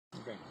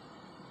Okay.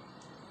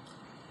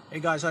 Hey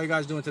guys, how you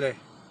guys doing today?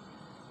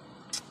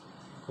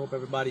 Hope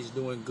everybody's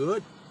doing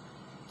good,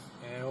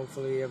 and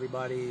hopefully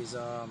everybody's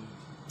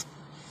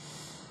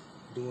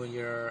doing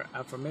your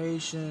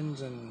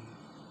affirmations and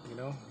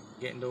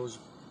getting those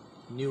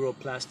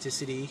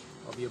neuroplasticity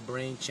of your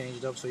brain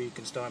changed up so you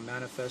can start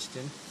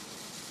manifesting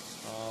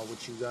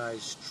what you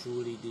guys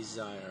truly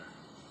desire.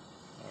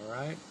 All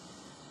right.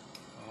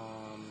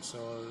 So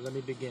let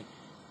me begin.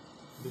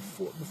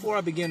 Before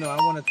I begin, though, I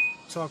want to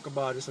talk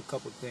about just a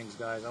couple of things,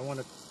 guys.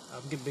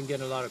 I've been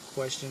getting a lot of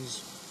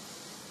questions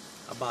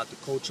about the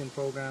coaching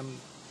program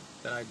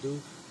that I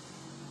do.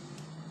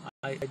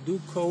 I do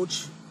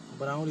coach,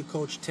 but I only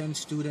coach 10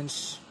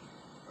 students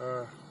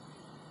per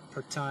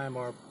time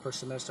or per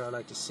semester, I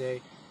like to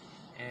say.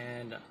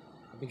 And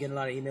I've been getting a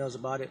lot of emails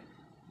about it.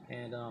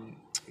 And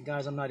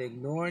guys, I'm not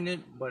ignoring it,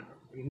 but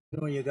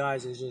ignoring you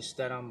guys is just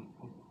that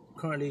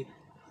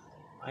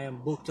I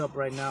am booked up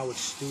right now with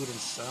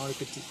students. I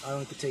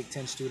only could take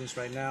 10 students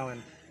right now,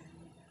 and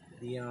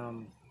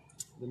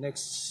the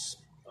next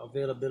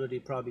availability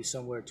probably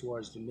somewhere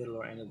towards the middle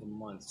or end of the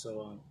month.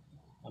 So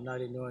I'm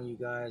not ignoring you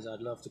guys.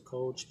 I'd love to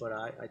coach, but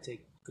I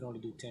could only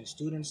do 10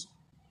 students,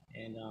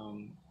 and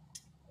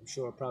I'm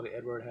sure probably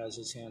Edward has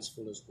his hands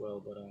full as well.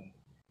 But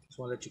just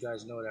want to let you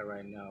guys know that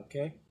right now,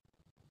 okay?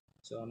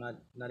 So I'm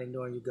not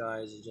ignoring you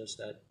guys. It's just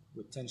that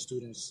with 10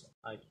 students,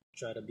 I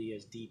try to be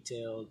as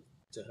detailed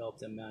to help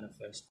them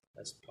manifest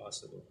as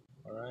possible.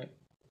 All right.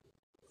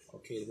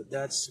 Okay. With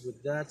that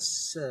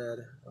said,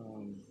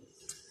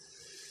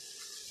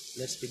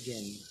 let's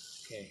begin.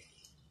 Okay.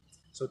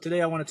 So today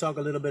I want to talk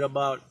a little bit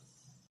about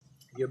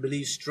your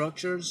belief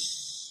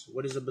structures.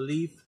 What is a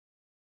belief?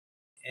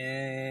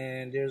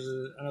 And there's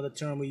another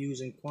term we use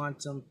in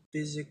quantum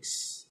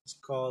physics. It's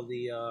called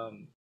the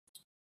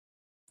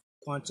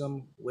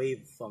quantum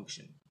wave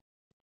function.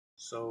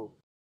 So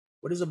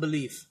what is a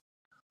belief?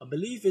 A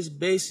belief is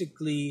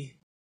basically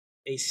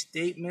a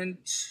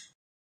statement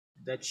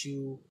that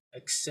you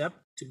accept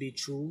to be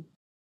true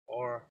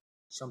or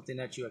something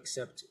that you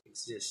accept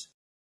exists.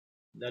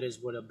 That is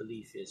what a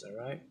belief is, all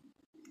right?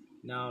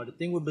 Now, the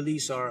thing with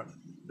beliefs are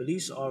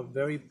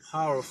very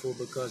powerful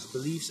because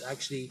beliefs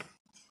actually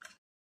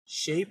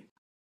shape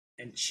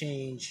and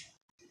change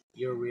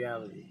your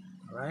reality,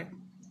 all right?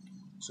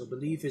 So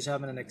belief is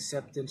having an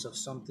acceptance of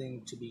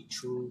something to be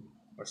true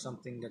or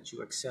something that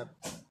you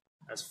accept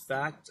as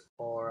fact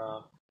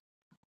or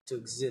to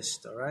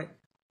exist, all right?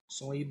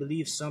 So when you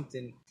believe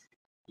something,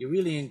 you're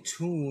really in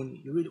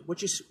tune.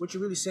 What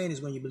you're really saying is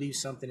when you believe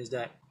something is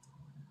that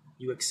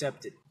you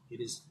accept it.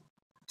 It is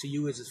to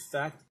you as a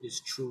fact, it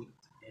is truth,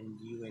 and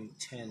you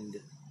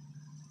intend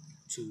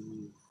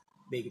to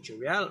make it your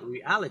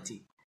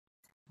reality.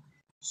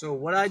 So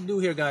what I do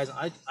here, guys,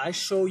 I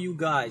show you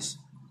guys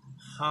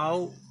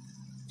how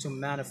to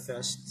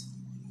manifest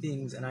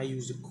things, and I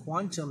use the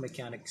quantum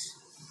mechanics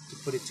to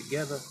put it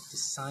together, the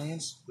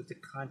science with the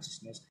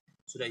consciousness,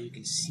 so that you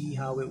can see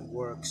how it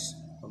works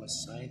from a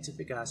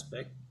scientific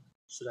aspect,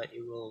 so that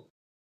it will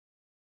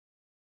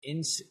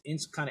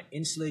kind of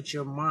insulate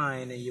your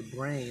mind and your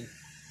brain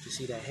to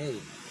see that, hey,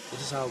 this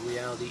is how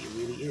reality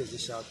really is.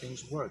 This is how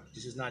things work.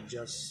 This is not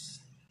just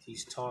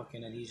he's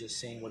talking and he's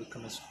just saying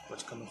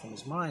what's coming from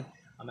his mind.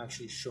 I'm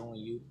actually showing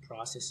you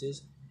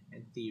processes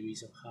and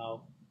theories of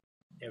how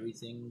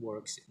everything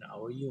works in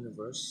our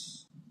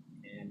universe.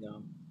 And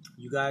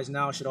you guys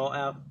now should all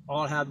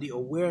have the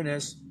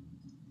awareness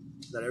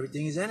that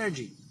everything is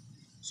energy.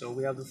 So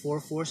we have the four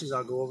forces.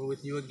 I'll go over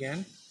with you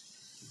again.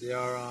 They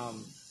are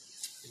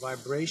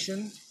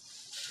vibration,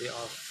 they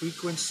are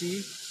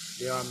frequency,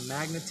 they are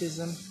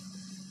magnetism.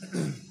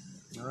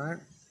 All right.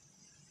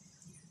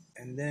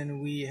 And then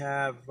we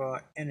have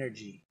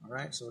energy. All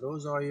right. So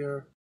those are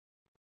your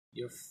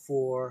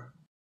four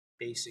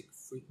basic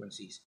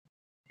frequencies.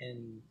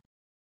 And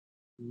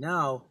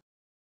now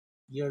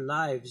your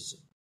lives,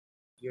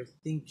 your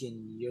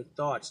thinking, your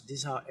thoughts, this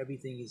is how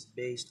everything is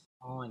based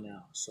on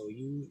now. So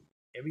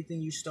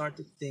everything you start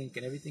to think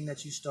and everything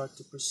that you start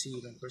to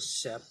perceive and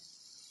percept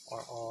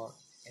are all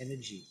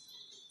energy.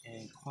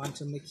 And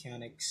quantum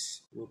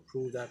mechanics will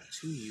prove that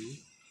to you.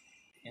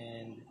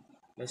 And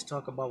let's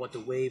talk about what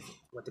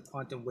the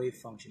quantum wave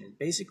function is.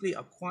 Basically,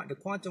 the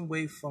quantum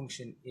wave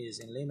function is,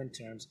 in layman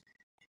terms,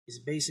 is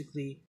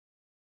basically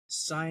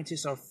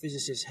scientists or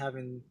physicists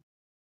having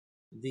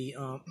the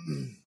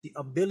the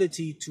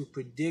ability to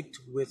predict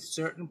with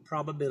certain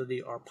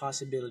probability or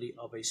possibility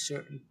of a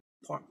certain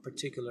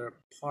particular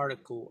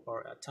particle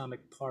or atomic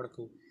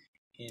particle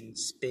in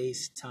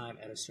space-time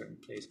at a certain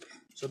place.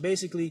 So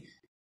basically,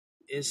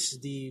 it's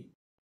the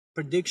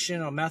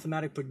prediction or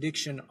mathematical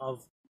prediction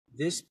of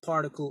this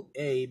particle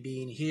A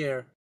being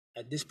here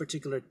at this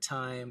particular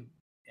time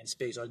and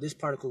space, or this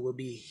particle will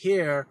be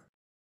here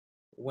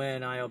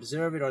when I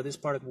observe it, or this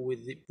particle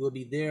will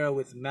be there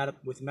with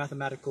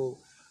mathematical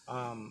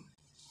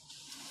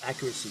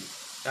accuracy.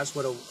 That's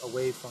what a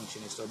wave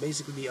function is. So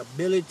basically, the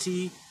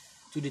ability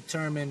to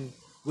determine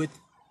with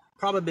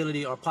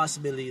probability or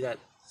possibility that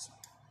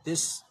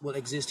this will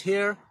exist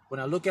here. When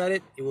I look at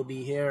it, it will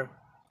be here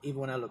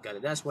even when I look at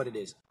it. That's what it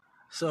is.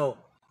 So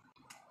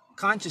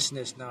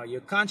consciousness now,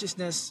 your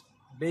consciousness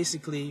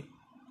basically,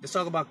 let's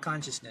talk about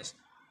consciousness.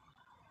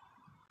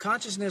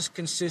 Consciousness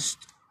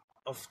consists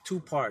of two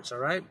parts, all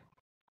right?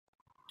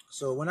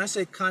 So when I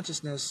say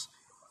consciousness,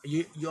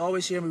 you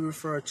always hear me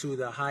refer to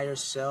the higher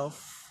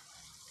self,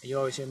 and you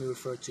always hear me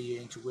refer to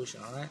your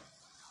intuition, all right?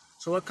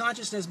 So what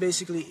consciousness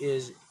basically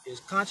is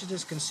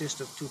consciousness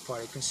consists of two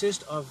parts. It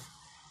consists of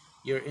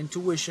your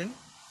intuition,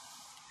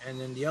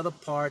 and then the other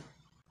part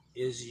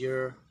is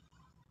your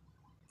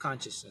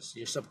consciousness,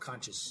 your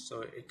subconscious.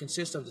 So it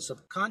consists of the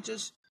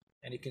subconscious,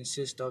 and it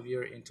consists of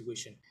your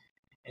intuition.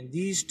 And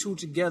these two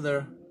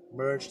together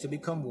merge to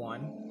become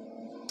one,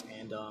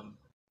 and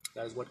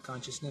that is what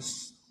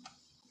consciousness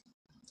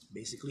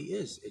basically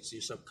is. It's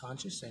your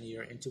subconscious and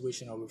your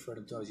intuition, or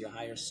referred to as your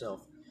higher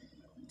self.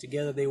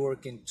 Together they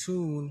work in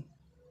tune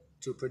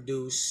to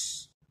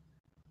produce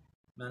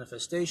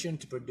manifestation,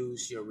 to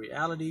produce your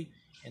reality,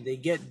 and they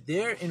get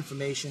their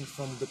information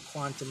from the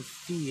quantum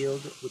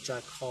field, which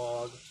I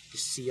call the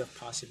sea of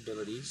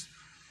possibilities,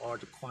 or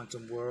the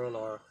quantum world,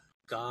 or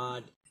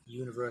God,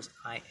 universe,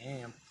 I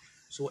am.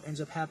 So what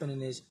ends up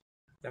happening is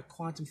that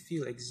quantum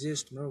field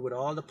exists, remember, with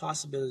all the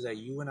possibilities that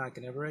you and I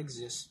can ever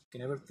exist,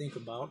 can ever think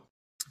about.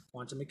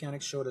 Quantum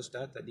mechanics showed us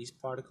that these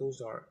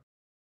particles are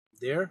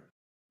there.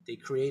 They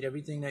create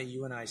everything that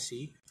you and I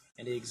see,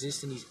 and they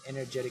exist in these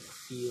energetic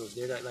fields.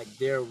 They're like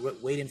they're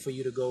waiting for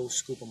you to go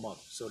scoop them up,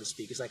 so to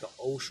speak. It's like an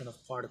ocean of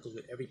particles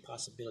with every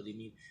possibility. I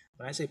mean,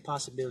 when I say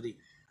possibility,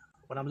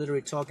 what I'm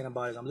literally talking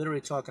about is I'm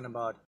literally talking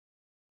about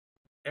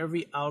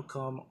every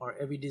outcome or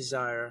every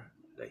desire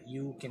that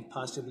you can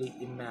possibly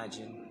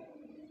imagine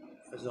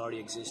has already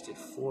existed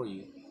for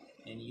you,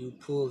 and you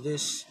pull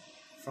this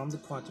from the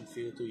quantum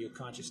field through your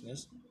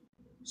consciousness.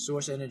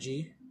 Source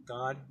energy,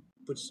 God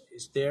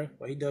is there.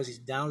 What he does is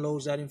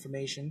downloads that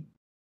information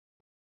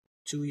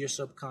to your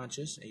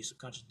subconscious, and your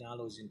subconscious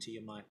downloads into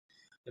your mind.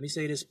 Let me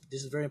say this.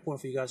 This is very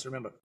important for you guys to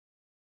remember.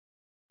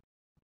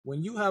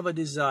 When you have a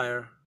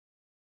desire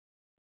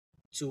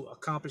to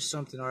accomplish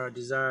something, or a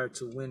desire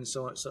to win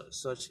such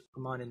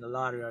amount in the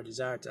lottery, or a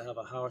desire to have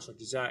a house, or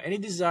desire, any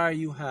desire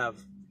you have,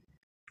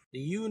 the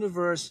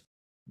universe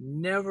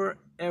never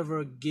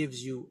ever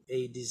gives you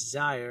a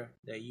desire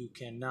that you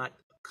cannot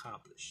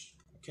accomplish.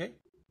 Okay?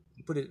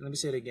 Let me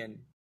say it again.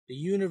 The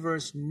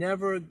universe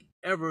never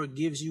ever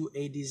gives you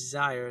a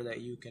desire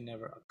that you can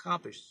never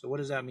accomplish. So what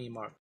does that mean,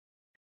 Mark?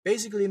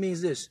 Basically, it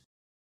means this.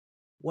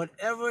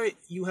 Whatever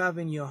you have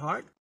in your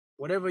heart,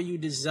 whatever you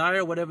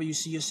desire, whatever you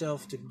see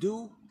yourself to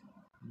do,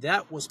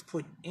 that was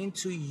put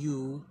into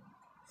you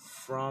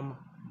from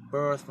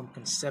birth, from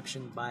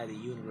conception by the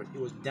universe. It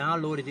was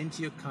downloaded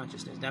into your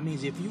consciousness. That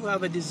means if you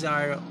have a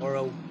desire or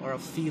a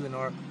feeling,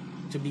 or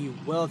to be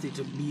wealthy,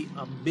 to be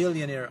a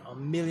billionaire, $1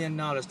 million,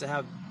 to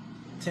have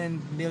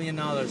 $10 million,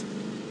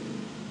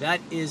 that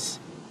is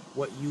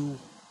what you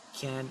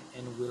can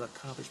and will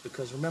accomplish.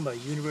 Because remember, the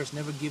universe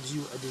never gives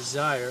you a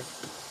desire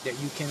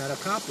that you cannot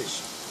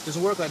accomplish. It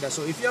doesn't work like that.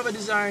 So if you have a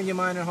desire in your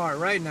mind and heart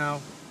right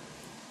now,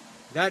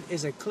 that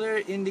is a clear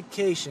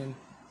indication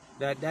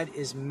that that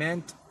is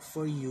meant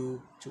for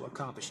you to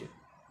accomplish it.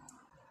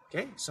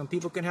 Okay? Some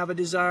people can have a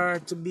desire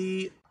to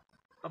be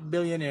a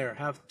billionaire,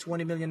 have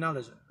 $20 million.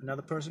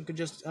 Another person could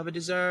just have a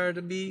desire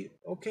to be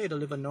okay, to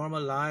live a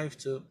normal life,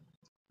 to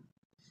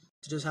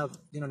just have,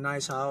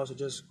 nice house, or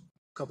just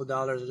a couple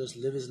dollars, or just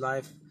live his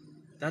life.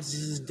 That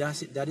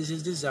is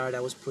his desire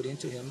that was put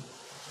into him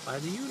by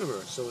the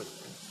universe. So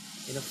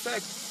in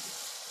effect,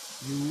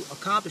 you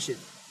accomplish it.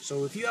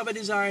 So if you have a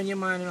desire in your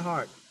mind and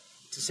heart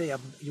to say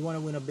you want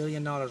to win $1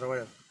 billion or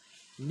whatever,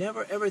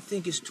 never ever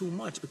think it's too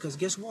much, because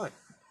guess what?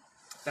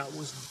 That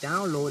was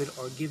downloaded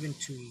or given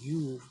to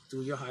you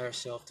through your higher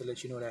self to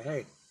let you know that,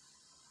 hey,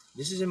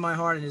 this is in my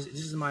heart and this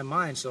is in my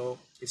mind. So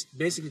it's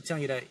basically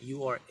telling you that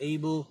you are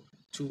able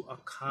to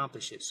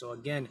accomplish it. So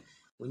again,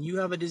 when you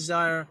have a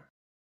desire,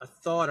 a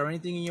thought, or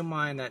anything in your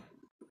mind that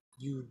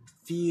you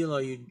feel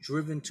or you're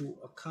driven to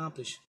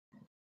accomplish,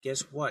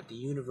 guess what? The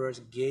universe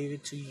gave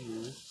it to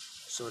you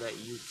so that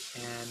you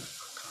can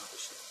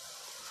accomplish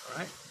it. All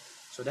right?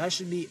 So that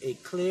should be a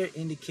clear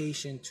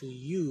indication to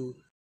you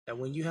that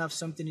when you have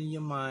something in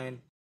your mind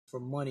for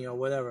money or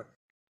whatever,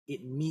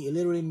 it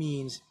literally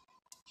means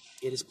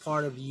it is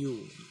part of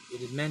you.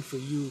 It is meant for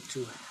you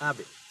to have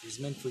it. It is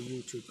meant for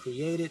you to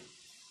create it,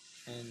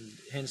 and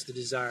hence the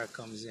desire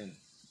comes in.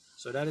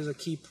 So that is a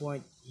key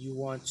point I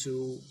want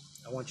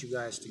you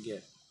guys to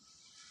get.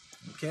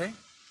 Okay?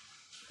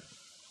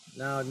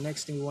 Now, the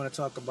next thing we want to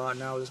talk about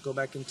now, let's go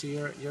back into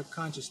your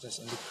consciousness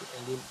and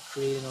the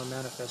creating or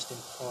manifesting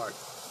part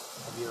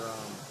of your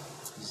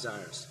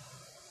desires.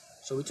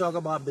 So we talk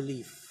about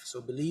belief.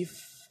 So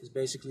belief is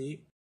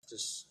basically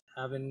just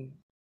having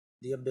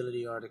the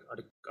ability or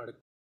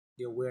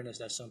the awareness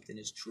that something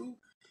is true.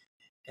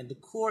 And the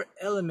core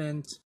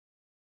element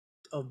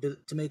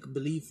to make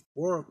belief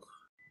work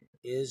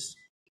is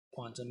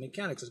quantum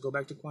mechanics. Let's go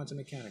back to quantum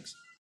mechanics.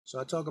 So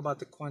I talk about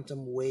the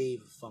quantum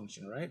wave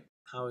function, right?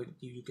 How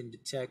you can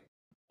detect,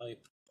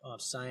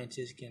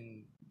 scientists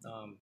can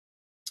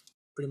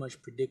pretty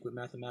much predict with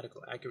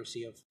mathematical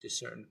accuracy of the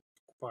certain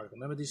particle.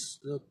 Remember, these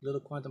little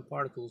quantum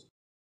particles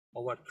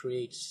are what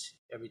creates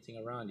everything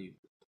around you.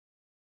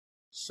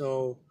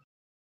 So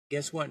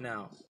guess what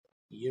now?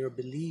 Your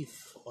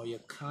belief or your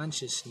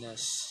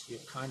consciousness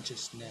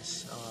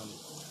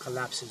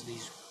collapses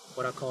these,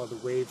 what I call the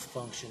wave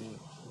function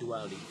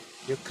duality.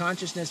 Your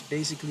consciousness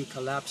basically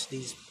collapses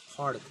these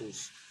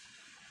particles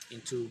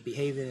into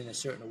behaving in a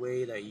certain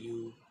way that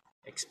you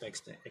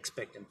expect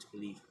them to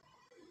believe.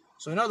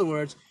 So in other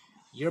words,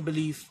 your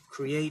belief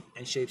creates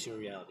and shapes your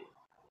reality.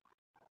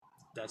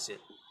 That's it.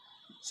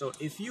 So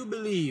if you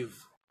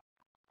believe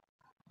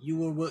you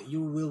will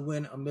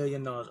win $1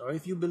 million, or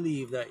if you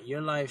believe that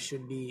your life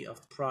should be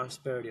of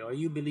prosperity, or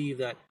you believe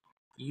that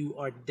you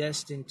are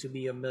destined to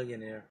be a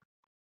millionaire,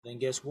 then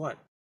guess what?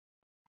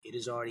 It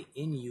is already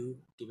in you,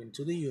 given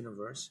to the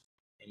universe,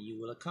 and you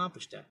will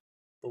accomplish that.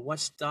 But what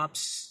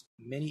stops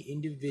many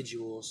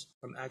individuals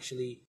from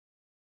actually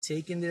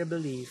taking their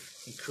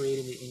belief and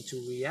creating it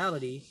into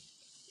reality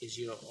is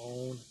your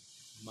own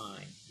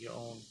mind, your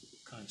own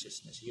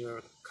consciousness.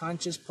 Your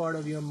conscious part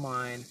of your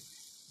mind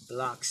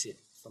blocks it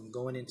from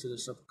going into the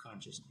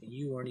subconscious, and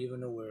you weren't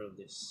even aware of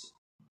this.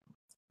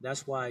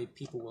 That's why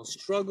people will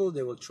struggle.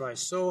 They will try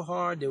so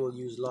hard. They will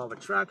use law of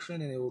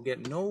attraction, and they will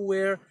get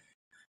nowhere.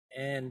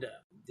 And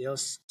they'll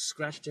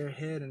scratch their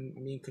head and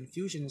be in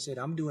confusion and say,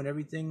 I'm doing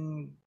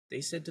everything they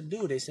said to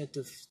do. They said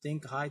to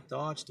think high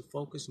thoughts, to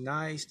focus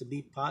nice, to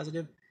be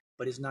positive,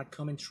 but it's not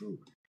coming true.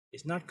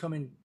 It's not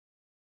coming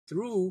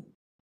through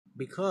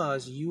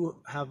because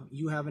you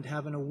haven't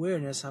have an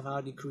awareness of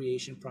how the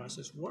creation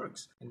process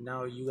works. And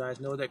now you guys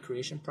know that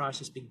creation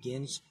process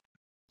begins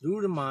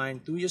through the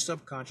mind, through your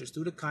subconscious,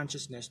 through the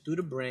consciousness, through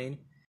the brain.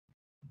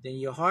 Then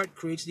your heart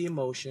creates the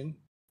emotion,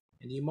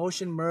 and the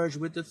emotion merged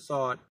with the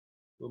thought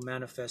will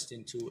manifest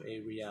into a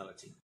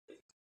reality.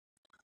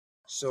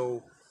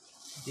 So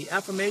the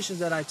affirmations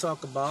that I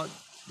talk about,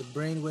 the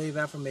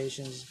brainwave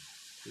affirmations,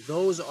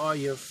 those are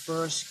your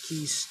first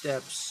key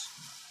steps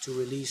to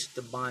release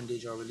the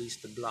bondage or release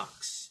the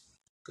blocks.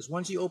 Because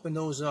once you open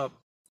those up,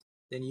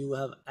 then you will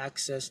have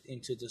access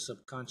into the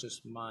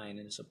subconscious mind,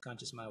 and the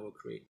subconscious mind will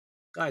create.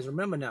 Guys,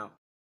 remember now,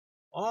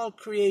 all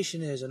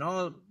creation is, and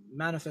all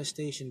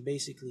manifestation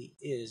basically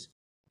is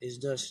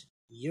just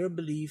your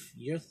belief,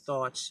 your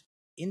thoughts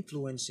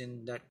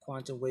influencing that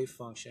quantum wave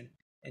function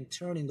and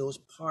turning those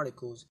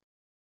particles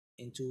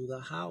into the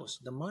house,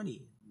 the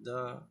money,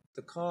 the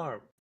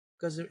car.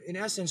 Because in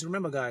essence,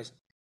 remember guys,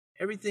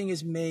 everything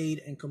is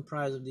made and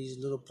comprised of these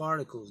little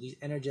particles, these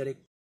energetic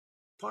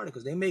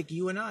particles. They make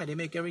you and I, they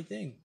make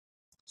everything.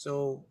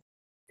 So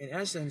in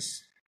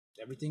essence,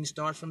 everything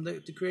starts from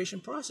the creation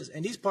process.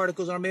 And these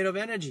particles are made of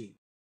energy.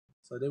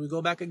 So then we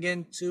go back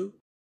again to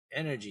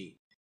energy.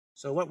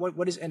 So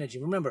what is energy?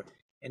 Remember,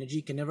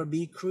 energy can never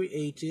be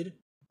created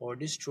or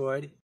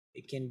destroyed.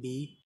 It can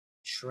be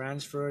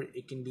transferred.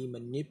 It can be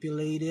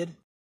manipulated.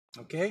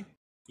 Okay?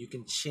 You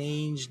can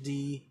change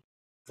the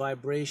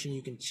vibration.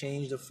 You can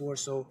change the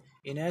force. So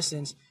in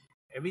essence,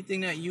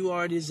 everything that you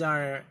are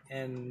desire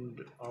and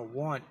or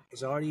want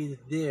is already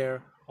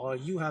there. All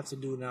you have to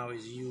do now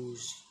is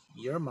use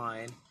your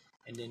mind,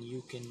 and then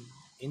you can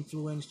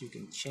influence, you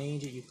can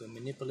change it, you can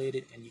manipulate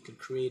it, and you can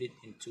create it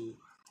into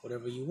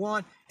whatever you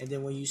want. And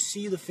then when you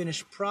see the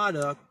finished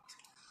product,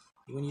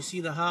 when you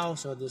see the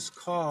house or this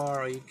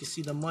car, or you can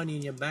see the money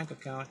in your bank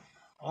account,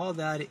 all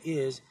that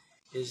is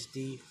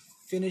the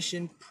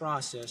finishing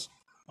process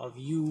of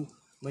you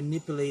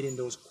manipulating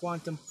those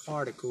quantum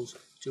particles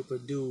to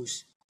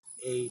produce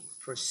a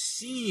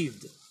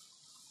perceived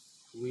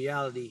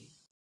reality,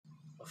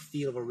 a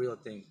feel of a real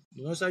thing.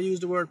 Notice I use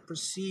the word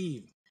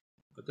perceived,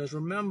 because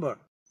remember,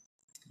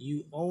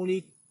 you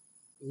only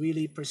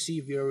really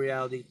perceive your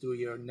reality through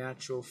your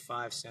natural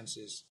 5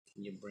 senses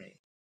in your brain.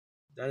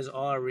 That is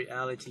all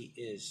reality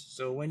is.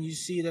 So when you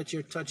see that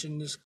you're touching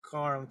this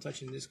car, I'm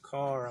touching this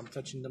car, I'm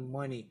touching the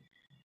money,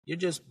 you're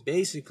just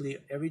basically,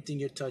 everything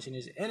you're touching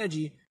is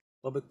energy,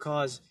 but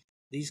because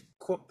these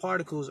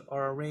particles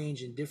are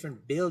arranged in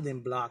different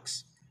building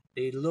blocks,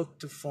 they look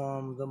to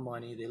form the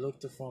money, they look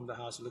to form the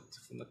house, look to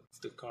form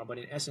the car, but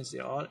in essence,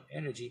 they're all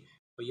energy,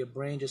 but your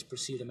brain just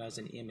perceives them as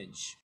an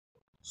image.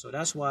 So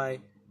that's why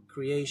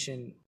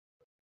creation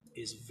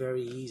is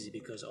very easy,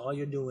 because all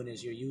you're doing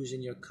is you're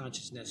using your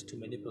consciousness to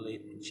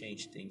manipulate and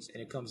change things,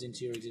 and it comes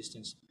into your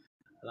existence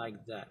like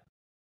that.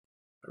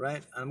 All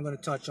right, I'm going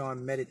to touch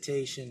on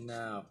meditation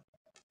now.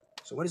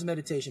 So what is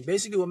meditation?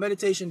 Basically, what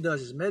meditation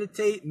does is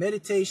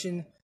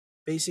meditation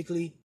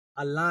basically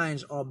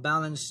aligns or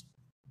balances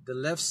the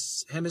left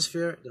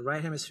hemisphere, the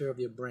right hemisphere of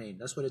your brain.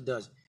 That's what it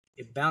does.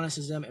 It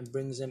balances them and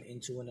brings them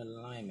into an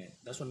alignment.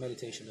 That's what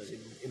meditation does.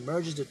 It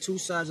merges the two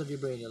sides of your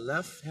brain, your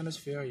left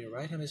hemisphere, your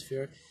right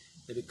hemisphere.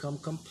 They become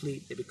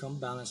complete, they become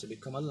balanced, they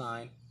become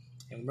aligned.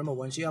 And remember,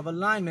 once you have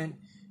alignment,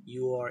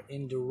 you are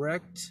in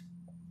direct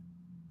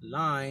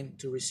line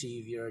to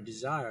receive your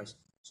desires.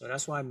 So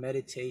that's why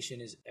meditation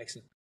is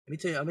excellent. Let me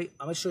tell you, I'm going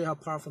to show you how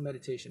powerful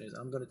meditation is.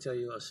 I'm going to tell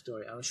you a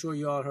story. I'm sure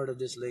you all heard of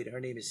this lady. Her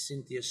name is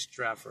Cynthia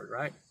Stratford,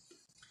 right?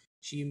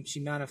 She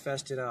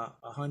manifested a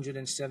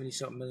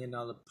 $170-something million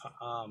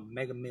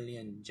Mega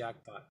Million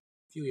jackpot.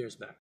 few years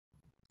back.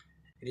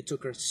 And it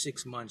took her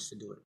 6 months to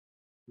do it.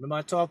 Remember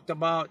I talked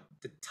about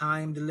the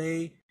time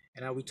delay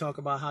and how we talk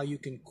about how you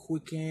can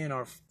quicken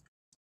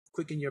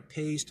your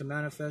pace to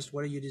manifest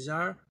what you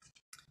desire?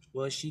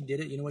 Well, she did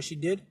it. You know what she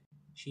did?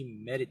 She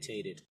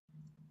meditated.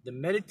 The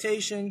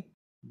meditation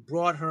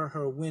brought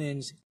her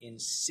winnings in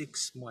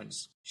 6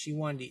 months. She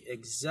won the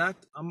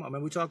exact amount.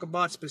 When we talk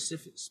about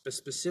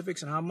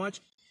specifics and how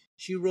much,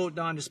 she wrote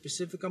down the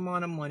specific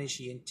amount of money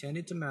she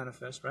intended to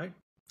manifest, right?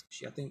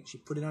 I think she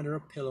put it under her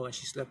pillow and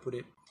she slept with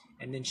it.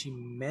 And then she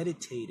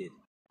meditated.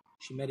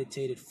 She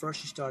meditated.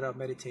 First, she started out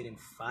meditating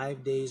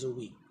 5 days a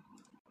week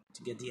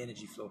to get the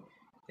energy flow.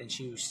 Then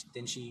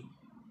she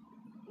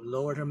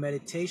lowered her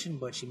meditation,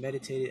 but she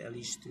meditated at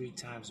least 3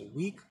 times a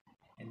week.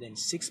 And then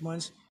 6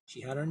 months, she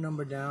had her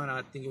number down.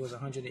 I think it was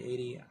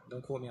 180.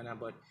 Don't quote me on that,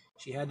 but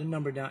she had the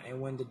number down. And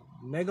when the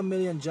Mega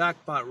Million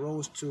jackpot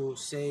rose to,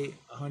 say,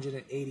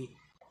 180,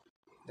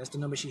 that's the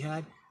number she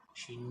had.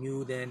 She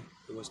knew then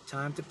it was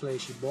time to play.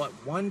 She bought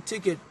one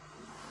ticket.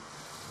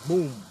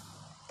 Boom.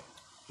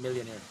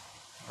 Millionaire.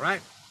 All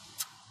right?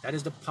 That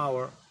is the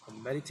power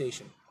of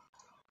meditation.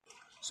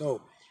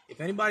 So,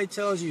 if anybody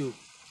tells you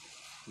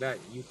that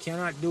you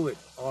cannot do it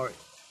or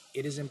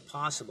it is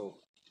impossible,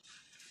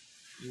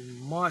 you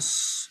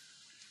must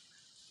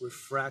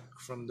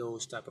refract from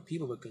those type of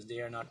people because they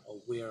are not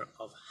aware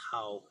of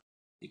how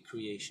the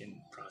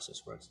creation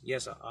process works.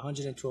 Yes,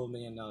 $112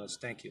 million.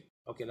 Thank you.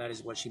 Okay, that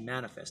is what she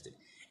manifested.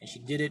 And she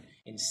did it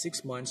in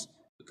 6 months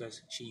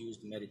because she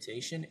used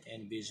meditation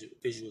and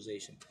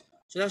visualization.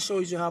 So that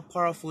shows you how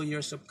powerful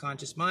your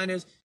subconscious mind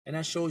is. And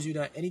that shows you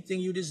that anything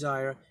you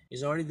desire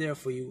is already there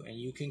for you and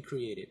you can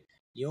create it.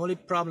 The only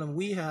problem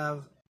we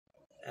have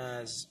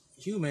as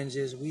humans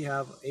is we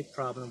have a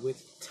problem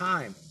with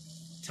time.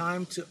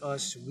 Time to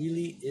us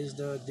really is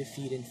the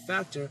defeating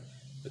factor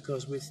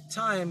because with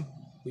time,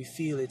 we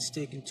feel it's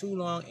taking too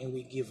long and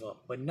we give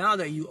up. But now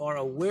that you are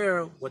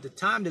aware what the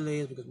time delay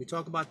is, because we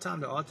talk about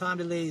time, all time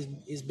delay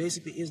is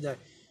basically that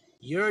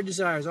your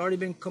desire has already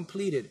been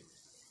completed.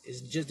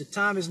 It's just the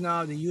time is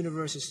now the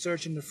universe is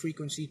searching the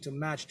frequency to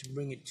match to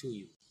bring it to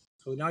you.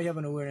 So now you have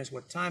an awareness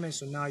what time is.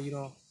 So now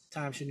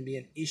time shouldn't be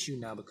an issue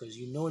now because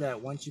you know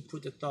that once you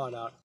put the thought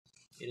out,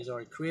 it is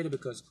already created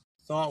because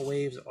thought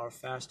waves are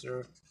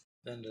faster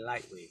than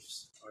light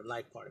waves or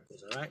light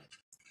particles. All right.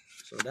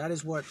 So that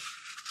is what.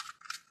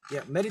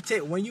 Yeah,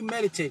 meditate. When you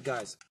meditate,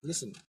 guys,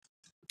 listen.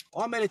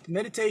 All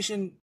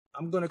meditation.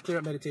 I'm gonna clear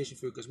up meditation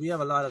for you because we have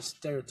a lot of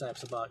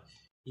stereotypes about.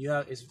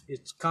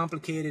 It's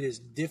complicated, it's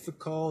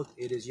difficult,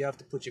 you have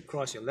to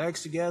cross your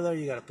legs together,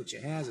 you gotta put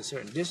your hands a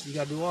certain distance, you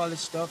gotta do all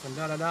this stuff and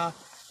da.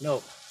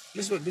 No.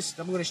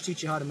 I'm gonna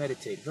teach you how to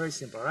meditate. Very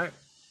simple, all right?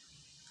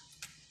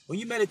 When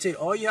you meditate,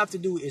 all you have to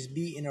do is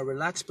be in a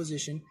relaxed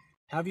position,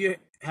 have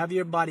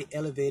your body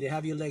elevated,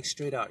 have your legs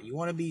straight out. You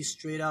wanna be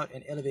straight out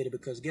and elevated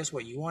because guess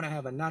what? You wanna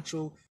have a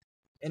natural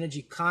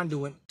energy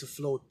conduit to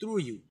flow through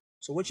you.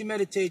 So what you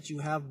meditate, you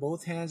have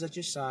both hands at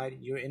your side,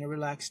 you're in a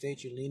relaxed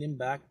state, you're leaning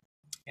back.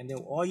 And then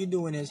all you're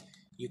doing is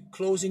you're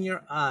closing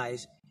your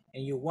eyes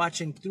and you're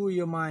watching through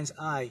your mind's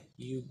eye.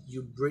 You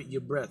breathe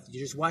your breath.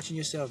 You're just watching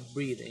yourself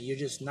breathe and you're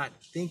just not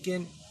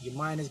thinking. Your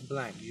mind is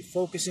blank. You're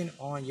focusing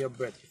on your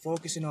breath. You're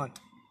focusing on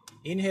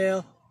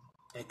inhale,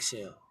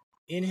 exhale,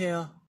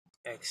 inhale,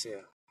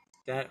 exhale.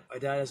 That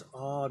is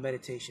all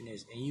meditation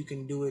is. And you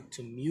can do it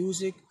to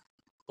music,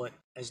 but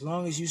as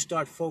long as you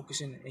start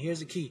focusing, and here's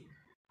the key.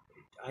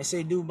 I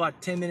say do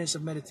about 10 minutes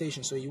of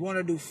meditation. So you want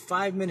to do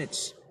 5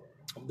 minutes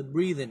of the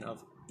breathing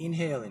of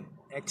inhaling,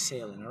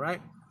 exhaling, all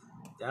right?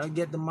 That'll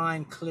get the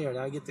mind clear.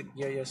 That'll get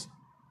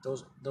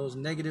those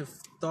negative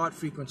thought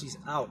frequencies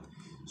out.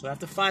 So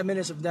after 5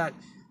 minutes of that,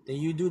 then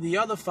you do the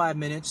other 5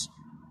 minutes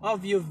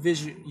of your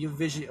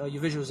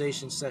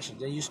visualization session.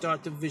 Then you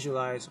start to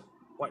visualize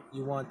what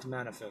you want to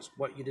manifest,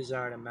 what you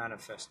desire to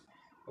manifest.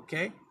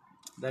 Okay?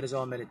 That is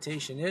all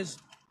meditation is.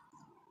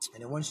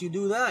 And then once you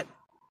do that,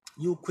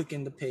 you'll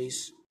quicken the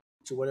pace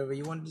to whatever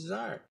you want to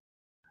desire.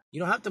 You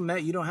don't have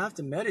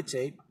to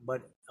meditate,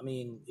 but I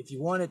mean, if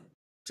you wanted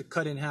to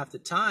cut in half the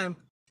time,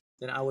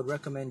 then I would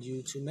recommend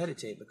you to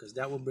meditate because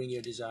that will bring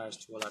your desires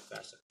to a lot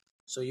faster.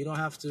 So you don't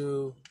have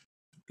to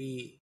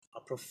be a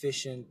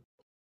proficient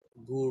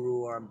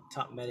guru or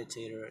top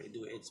meditator.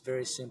 It's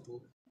very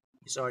simple.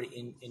 It's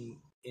already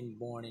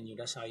inborn in you.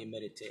 That's how you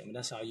meditate. I mean,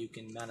 that's how you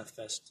can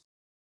manifest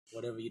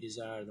whatever you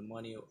desire, the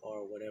money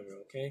or whatever.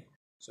 Okay,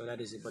 so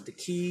that is it. But the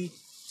key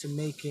to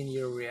making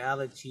your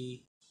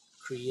reality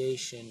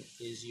creation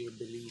is your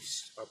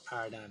beliefs or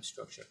paradigm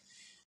structure.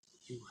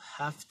 You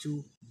have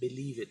to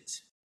believe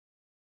it.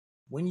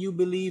 When you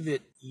believe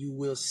it, you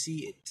will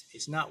see it.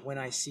 It's not when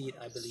I see it,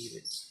 I believe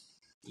it.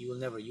 You will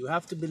never. You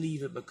have to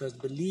believe it because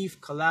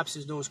belief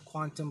collapses those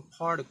quantum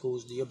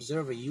particles. The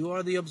observer, you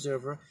are the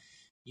observer.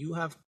 You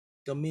have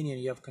dominion,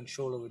 you have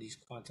control over these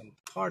quantum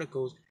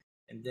particles,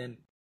 and then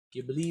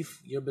your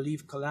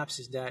belief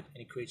collapses that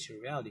and it creates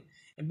your reality.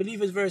 And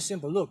belief is very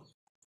simple. Look,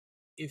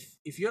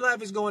 if your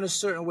life is going a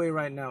certain way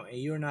right now and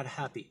you're not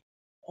happy,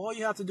 all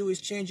you have to do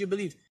is change your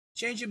belief.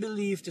 Change your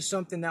belief to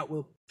something that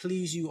will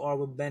please you or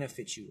will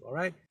benefit you, all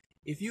right?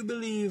 If you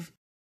believe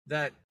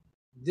that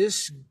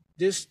this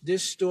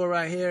this store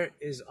right here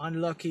is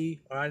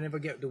unlucky, or I never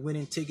get the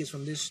winning tickets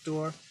from this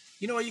store,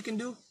 you know what you can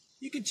do?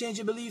 You can change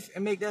your belief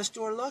and make that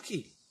store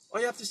lucky. Or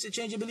you have to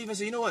change your belief and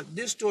say, you know what,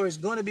 this store is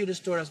going to be the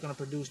store that's going to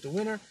produce the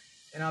winner,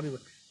 and I'll be.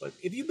 But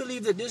if you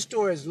believe that this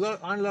store is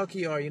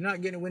unlucky, or you're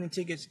not getting winning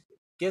tickets,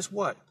 guess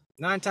what?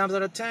 9 times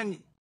out of 10,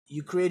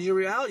 you create your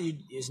reality.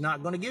 It's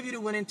not going to give you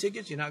the winning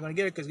tickets. You're not going to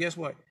get it because guess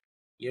what?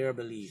 Your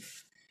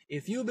belief.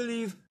 If you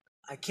believe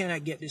I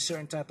cannot get this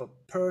certain type of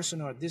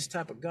person, or this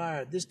type of guy,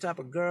 or this type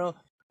of girl,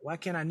 why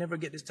can't I never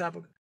get this type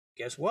of...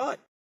 Guess what?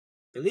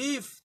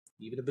 Believe.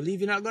 Even believe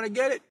you're not going to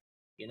get it,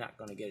 you're not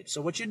going to get it.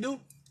 So what you do,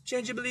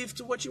 change your belief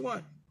to what you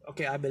want.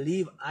 Okay, I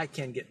believe I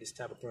can get this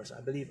type of person.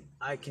 I believe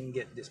I can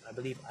get this. I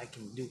believe I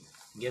can do.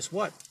 Guess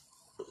what?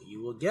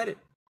 You will get it.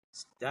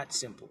 It's that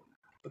simple.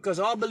 Because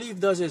all belief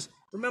does is,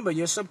 remember,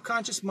 your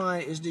subconscious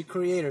mind is the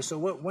creator. So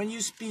when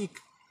you speak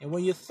and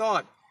when you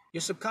thought,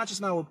 your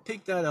subconscious mind will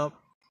pick that up.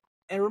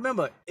 And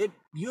remember,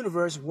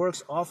 universe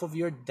works off of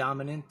your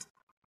dominant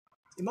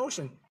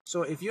emotion.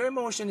 So if your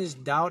emotion is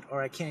doubt,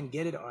 or I can't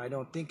get it, or I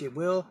don't think it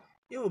will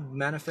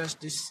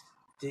manifest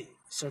the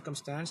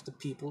circumstance, the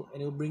people,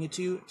 and it will bring it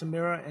to you to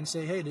mirror and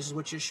say, hey, this is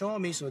what you're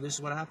showing me, so this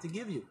is what I have to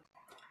give you.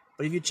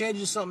 But if you change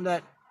it to something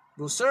that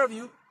will serve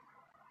you,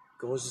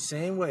 goes the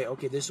same way.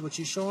 Okay, this is what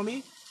you're showing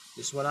me,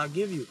 this is what I'll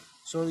give you.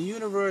 So the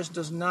universe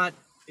is not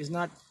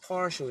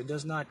partial. It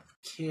does not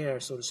care,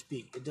 so to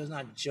speak. It does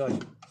not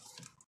judge.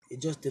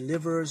 It just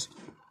delivers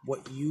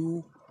what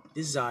you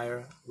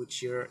desire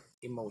with your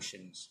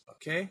emotions.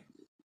 Okay?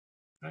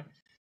 All right.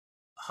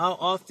 How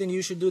often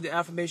you should do the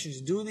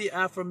affirmations? Do the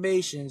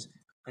affirmations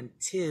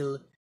until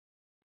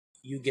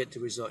you get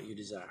the result you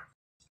desire.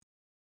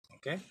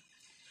 Okay?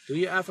 Do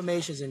your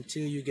affirmations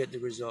until you get the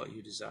result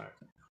you desire.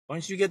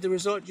 Once you get the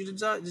result you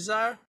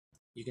desire,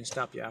 you can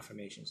stop your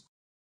affirmations.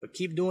 But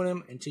keep doing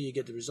them until you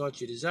get the results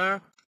you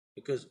desire,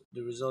 because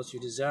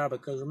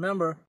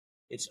remember,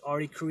 it's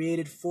already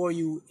created for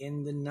you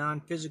in the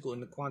non-physical, in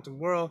the quantum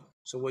world.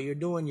 So what you're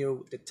doing,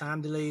 the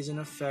time delay is in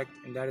effect,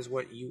 and that is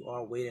what you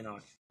are waiting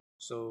on.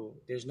 So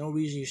there's no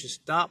reason you should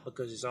stop,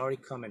 because it's already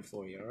coming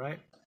for you, all right?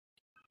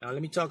 Now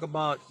let me talk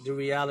about the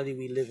reality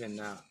we live in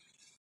now.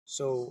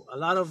 So a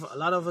lot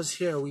of us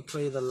here, we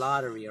play the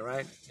lottery, all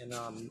right? And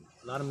a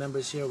lot of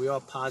members here, we all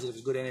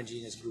positive, good energy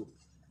in this group.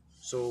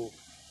 So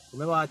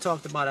remember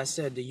I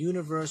said the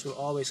universe will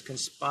always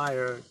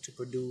conspire to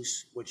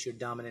produce what your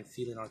dominant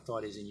feeling or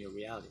thought is in your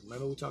reality.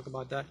 Remember we talked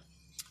about that?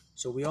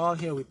 So we all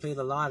here, we play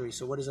the lottery.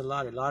 So what is a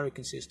lottery? Lottery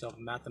consists of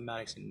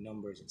mathematics and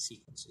numbers and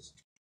sequences.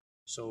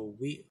 So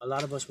a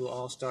lot of us will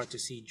all start to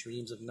see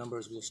dreams of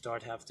numbers. We'll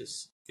start to have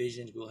this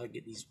visions. We'll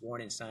get these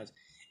warning signs.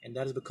 And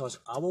that is because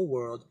our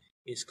world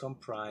is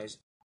comprised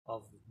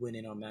of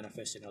winning or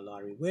manifesting a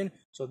lottery win.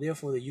 So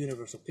therefore the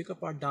universe will pick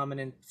up our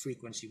dominant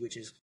frequency, which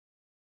is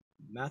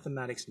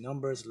mathematics,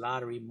 numbers,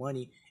 lottery,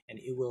 money, and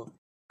it will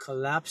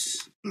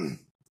collapse the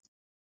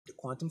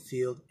quantum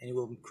field, and it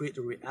will create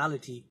the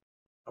reality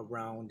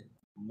around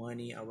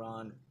money,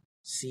 around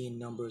seeing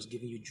numbers,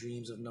 giving you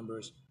dreams of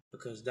numbers,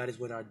 because that is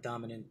what our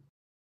dominant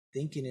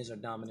thinking is, our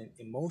dominant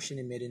emotion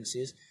emittance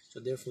is. So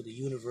therefore the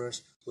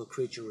universe will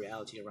create your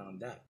reality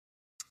around that.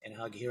 And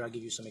here I'll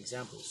give you some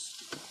examples.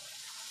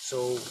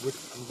 So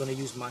I'm going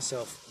to use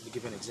myself to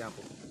give an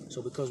example.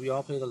 So because we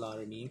all play the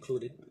lottery, me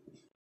included,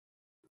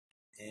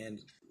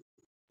 and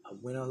I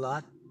win a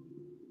lot.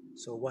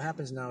 So what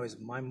happens now is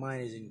my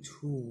mind is in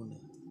tune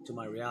to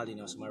my reality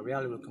now. So my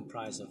reality will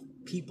comprise of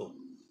people,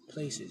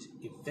 places,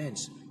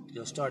 events.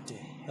 They'll start to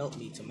help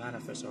me to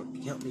manifest or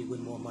help me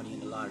win more money in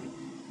the lottery.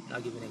 And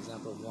I'll give you an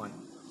example of one.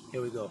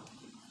 Here we go.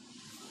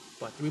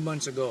 About 3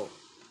 months ago,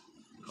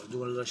 I was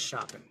doing a little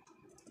shopping,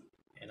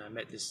 and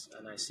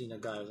I seen a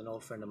guy, it was an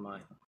old friend of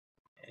mine,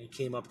 and he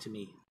came up to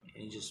me,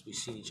 and we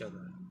seen each other.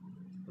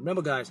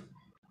 Remember, guys,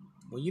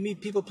 when you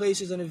meet people,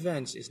 places, and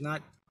events, it's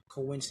not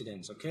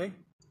coincidence, okay?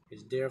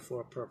 It's there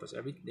for a purpose.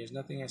 There's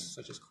nothing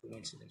such as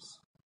coincidence.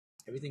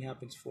 Everything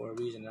happens for a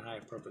reason and a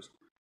higher purpose.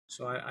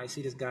 So I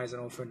see this guy as an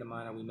old friend of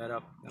mine, and we met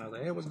up, and I was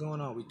like, hey, what's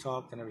going on? We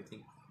talked and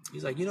everything.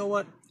 He's like, you know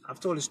what? I've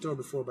told this story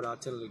before, but I'll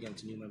tell it again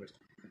to new members.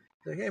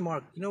 He's like, hey,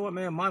 Mark, you know what,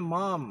 man? My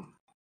mom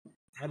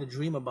had a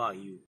dream about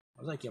you.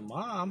 I was like, your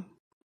mom?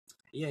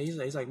 Yeah,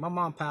 he's like, my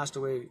mom passed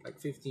away like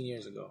 15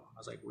 years ago. I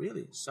was like,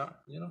 really?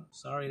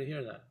 Sorry to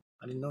hear that.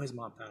 I didn't know his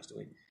mom passed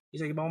away.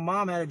 He's like, my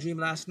mom had a dream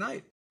last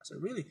night. I said,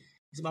 really?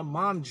 He said, my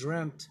mom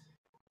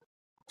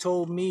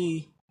told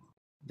me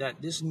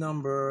that this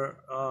number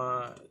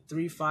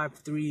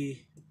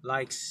 353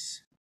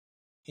 likes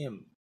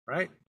him,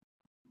 right?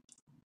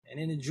 And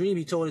in the dream,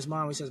 he told his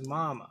mom, he says,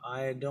 Mom,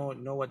 I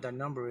don't know what that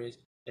number is.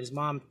 And his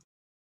mom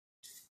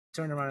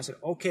turned around and said,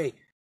 okay,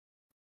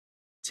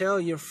 tell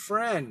your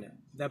friend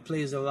that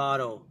plays the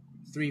lotto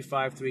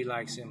 353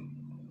 likes him,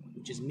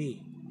 which is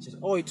me. He says,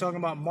 oh, you're talking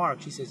about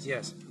Mark? She says,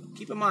 yes.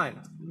 Keep in mind,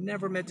 I've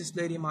never met this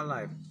lady in my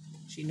life.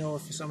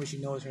 For some reason,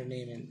 she knows her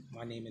name and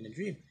my name in the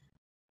dream.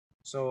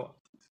 So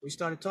we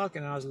started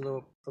talking, and I was a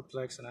little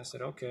perplexed, and I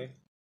said, okay.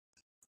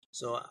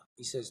 So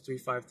he says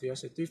 353. I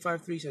said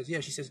 353. He says, yeah.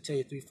 She says, tell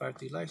you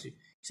 353 likes you.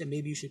 He said,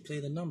 maybe you should play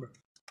the number.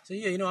 I said,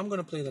 yeah, I'm going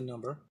to play the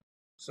number.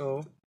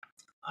 So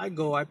I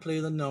play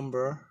the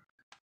number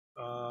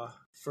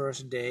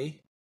first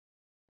day,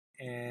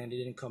 and it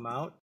didn't come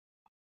out.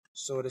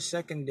 So the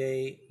second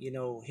day,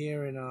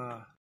 here in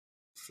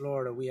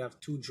Florida, we have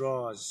two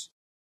draws.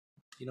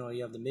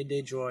 You have the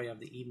midday draw, you have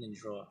the evening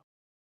draw.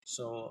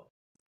 So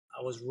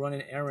I was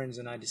running errands,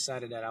 and I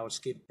decided that I would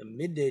skip the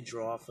midday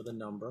draw for the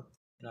number,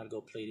 and I'd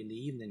go play it in the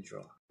evening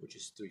draw, which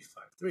is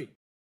 353.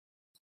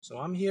 So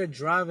I'm here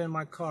driving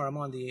my car. I'm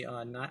on the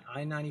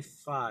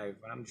I-95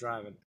 when I'm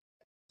driving.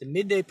 The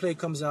midday play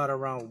comes out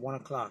around 1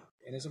 o'clock,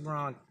 and it's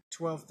around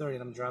 12:30,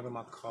 and I'm driving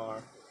my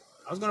car.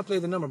 I was going to play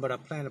the number, but I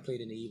plan to play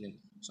it in the evening.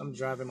 So I'm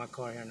driving my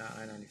car here on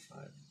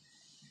I-95.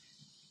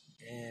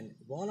 And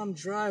while I'm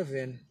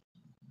driving,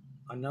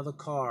 another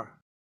car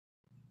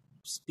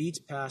speeds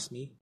past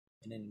me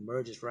and then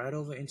merges right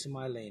over into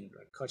my lane,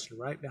 cuts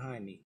right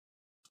behind me.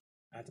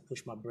 I had to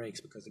push my brakes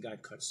because the guy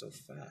cut so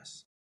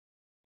fast.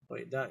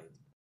 But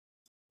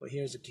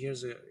here's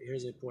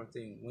the important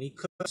thing. When he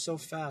cut so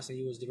fast and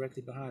he was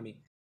directly behind me,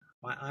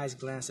 my eyes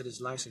glanced at his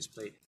license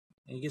plate,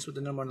 and guess what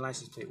the number on the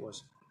license plate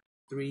was?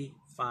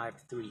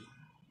 353.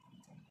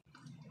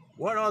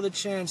 What are the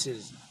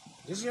chances?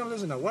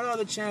 Listen now. What are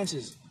the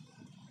chances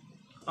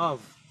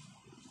of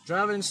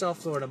driving in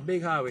South Florida,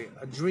 big highway,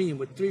 a dream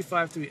with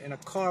 353, and a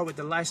car with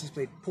the license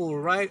plate pull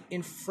right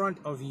in front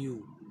of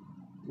you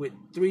with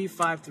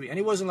 353? And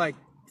it wasn't like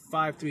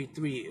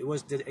 533. It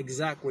was the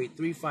exact way.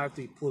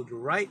 353 pulled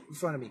right in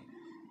front of me.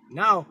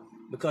 Now,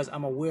 because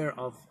I'm aware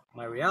of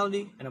my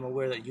reality, and I'm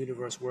aware that the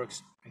universe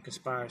works and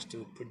conspires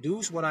to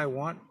produce what I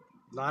want,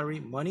 lottery,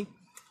 money,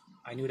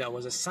 I knew that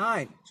was a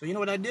sign. So you know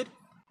what I did?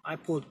 I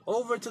pulled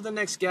over to the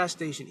next gas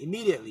station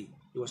immediately.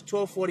 It was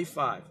 12:45.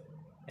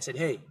 I said,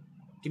 hey,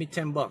 give me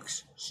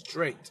 $10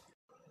 straight.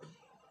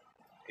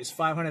 It's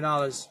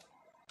 $500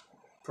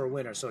 per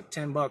winner. So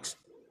 $10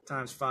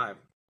 times 5.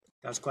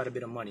 That's quite a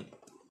bit of money.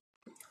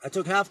 I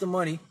took half the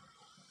money,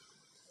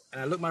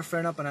 and I looked my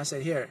friend up, and I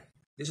said, here,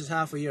 this is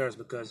half of yours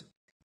because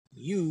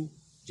you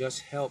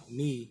just helped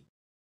me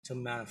to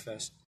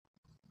manifest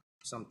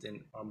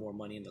something or more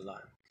money in the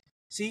lottery.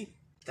 See,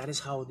 that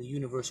is how the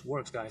universe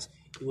works, guys.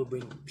 It will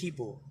bring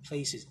people,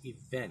 places,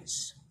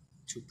 events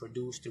to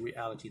produce the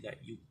reality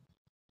that you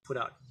put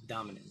out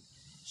dominant.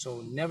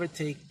 So never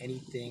take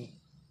anything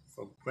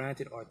for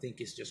granted or think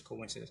it's just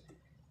coincidence.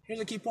 Here's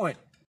a key point.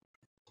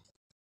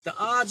 The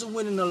odds of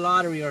winning the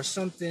lottery are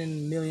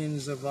something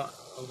millions of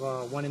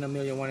 1 in a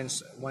million, 1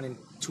 in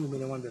 2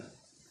 million, 1 billion.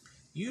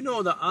 You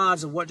know the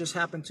odds of what just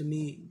happened to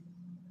me.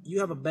 You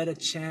have a better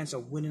chance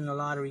of winning the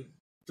lottery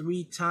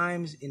 3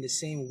 times in the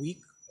same week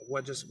of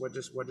what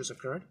just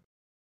occurred.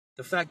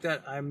 The fact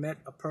that I met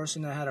a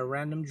person that had a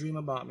random dream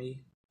about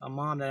me, a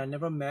mom that I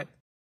never met,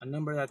 a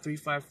number that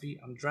 353,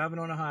 I'm driving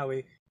on the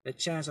highway, the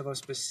chance of a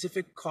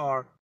specific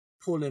car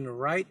pulling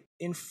right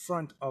in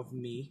front of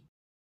me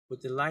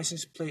with the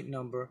license plate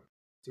number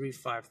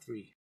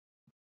 353.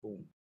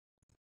 Boom.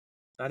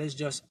 That is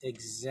just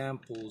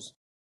examples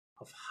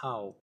of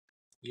how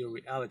your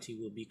reality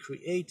will be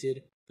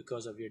created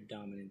because of your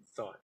dominant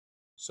thought.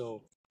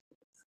 So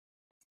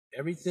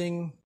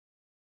everything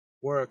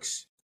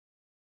works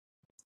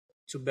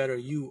to better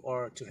you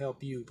or to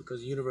help you because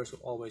the universe will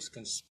always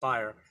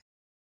conspire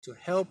to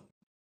help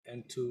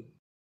and to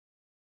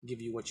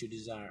give you what you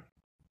desire.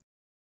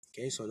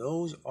 Okay, so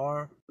those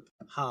are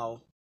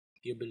how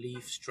your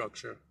belief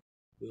structure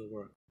will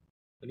work.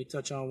 Let me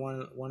touch on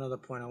one other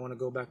point. I want to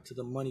go back to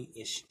the money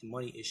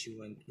issue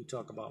when we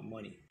talk about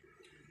money.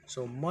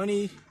 So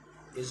money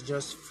is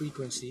just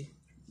frequency,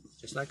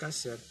 just like I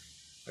said.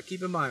 But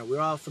keep in mind,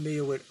 we're all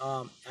familiar with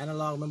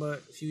analog. Remember,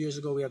 a few years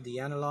ago, we have the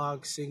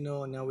analog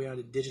signal, and now we have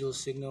the digital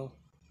signal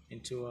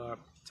into our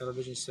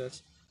television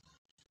sets.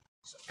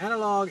 So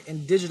analog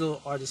and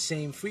digital are the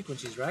same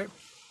frequencies, right?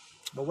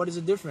 But what is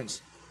the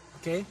difference?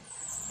 Okay,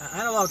 an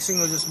analog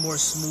signal is just more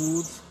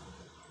smooth.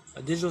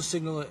 A digital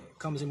signal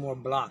comes in more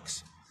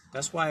blocks.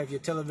 That's why if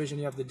your television,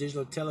 you have the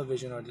digital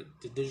television or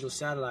the digital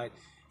satellite,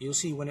 you'll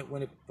see when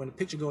the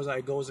picture goes out,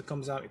 it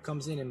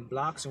comes in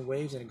blocks and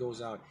waves, and it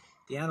goes out.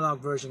 The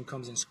analog version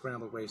comes in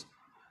scrambled waves,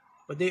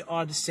 but they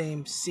are the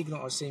same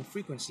signal or same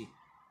frequency.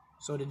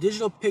 So the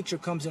digital picture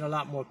comes in a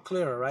lot more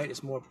clearer, right?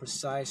 It's more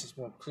precise, it's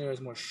more clear,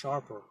 it's more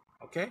sharper.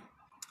 Okay,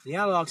 the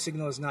analog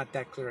signal is not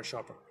that clear or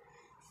sharper.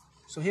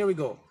 So here we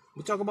go.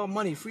 We talk about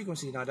money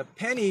frequency now. The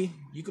penny,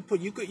 you could put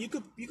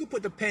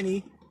the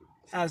penny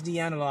as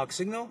the analog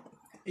signal,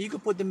 and you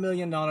could put the $1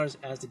 million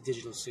as the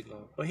digital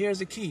signal. But here's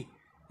the key: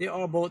 they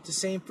are both the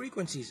same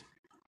frequencies.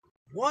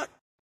 What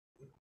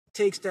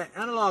takes that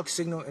analog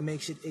signal and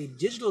makes it a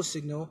digital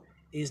signal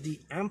is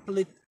the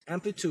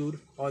amplitude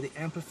or the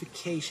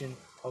amplification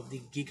of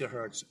the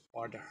gigahertz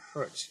or the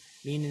hertz,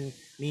 means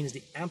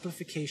the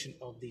amplification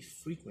of the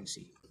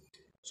frequency.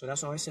 So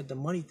that's why I said the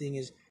money thing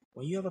is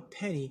when you have a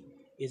penny,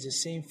 it's the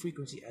same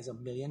frequency as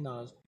 $1 million,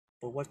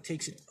 but what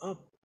takes it up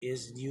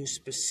is your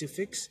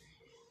specifics,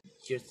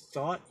 your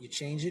thought. You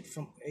change it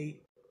from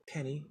a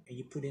penny and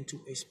you put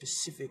into a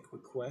specific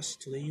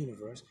request to the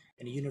universe,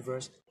 and the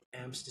universe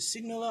amps the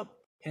signal up,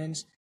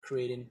 hence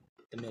creating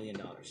the $1 million.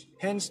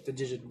 Hence the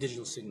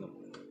digital signal.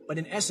 But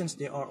in essence,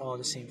 they are all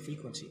the same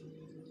frequency.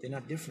 They're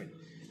not different.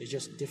 It's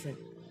just different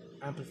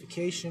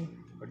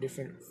amplification or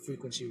different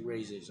frequency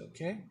raises,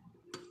 okay?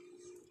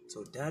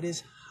 So that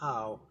is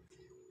how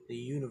the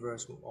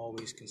universe will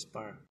always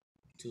conspire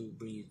to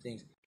bring you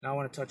things. Now I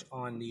want to touch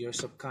on your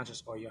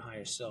subconscious or your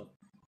higher self.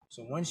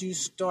 So once you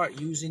start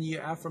using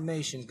your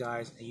affirmations,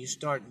 guys, and you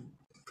start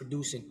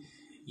producing,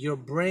 your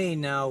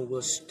brain now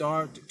will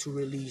start to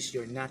release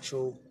your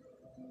natural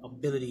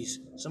abilities.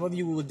 Some of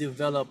you will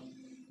develop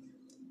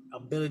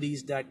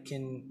abilities that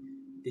can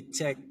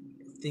detect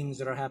things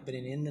that are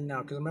happening in the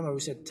now. Because remember, we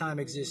said time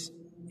exists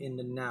in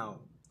the now.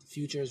 The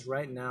future is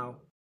right now.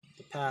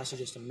 The past is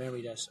just a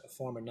memory that's a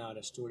former now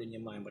that's stored in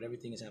your mind. But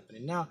everything is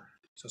happening now.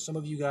 So some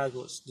of you guys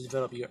will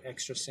develop your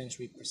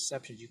extrasensory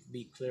perceptions. You could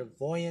be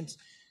clairvoyant.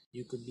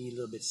 You could be a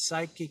little bit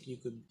psychic. You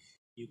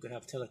could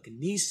have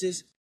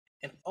telekinesis.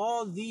 And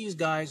all these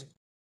guys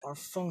are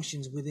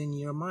functions within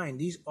your mind.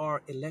 These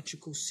are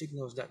electrical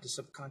signals that the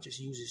subconscious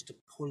uses to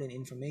pull in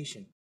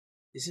information.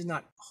 This is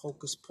not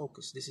hocus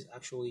pocus. These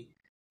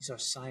are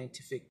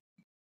scientific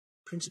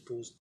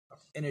principles of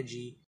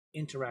energy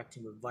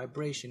interacting with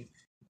vibration,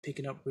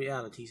 picking up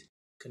realities,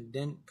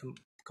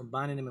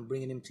 combining them and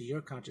bringing them to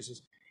your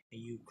consciousness,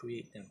 and you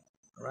create them.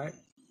 All right?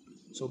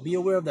 So be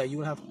aware of that. You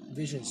will have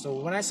visions. So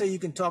when I say you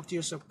can talk to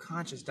your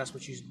subconscious, that's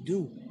what you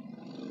do.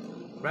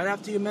 Right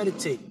after you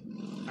meditate,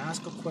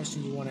 ask a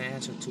question you want to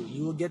answer to.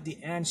 You will get the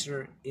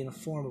answer in a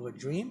form of a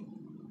dream,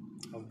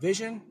 a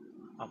vision,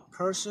 a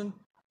person,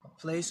 a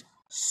place.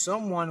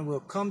 Someone will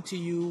come to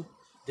you,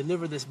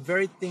 deliver this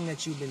very thing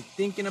that you've been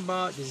thinking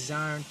about,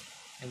 desiring,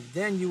 and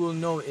then you will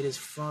know it is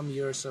from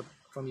your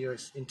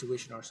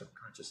intuition or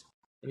subconscious.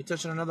 Let me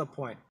touch on another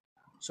point.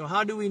 So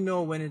how do we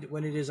know when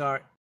it is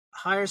our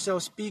higher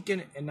self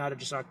speaking and not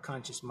just our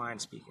conscious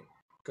mind speaking?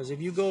 Because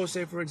if you go,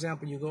 say for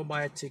example, you go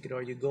buy a ticket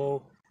or you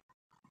go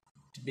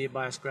to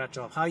buy a scratch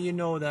off, how you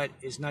know that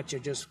it's not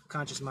your just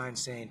conscious mind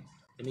saying,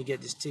 let me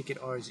get this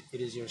ticket, or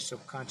it is your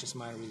subconscious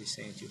mind really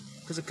saying to you?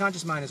 Because the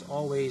conscious mind is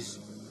always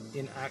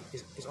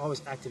is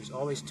always active, it's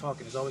always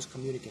talking, it's always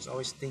communicating, it's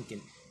always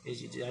thinking.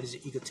 That is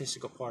the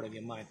egotistical part of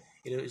your mind.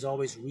 It is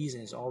always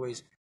reasoning, it's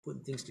always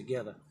putting things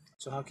together.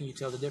 So how can you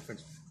tell the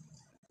difference?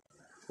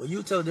 Well,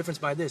 you tell the difference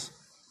by this.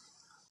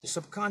 The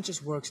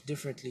subconscious works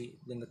differently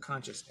than the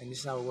conscious, and this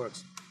is how it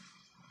works.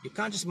 Your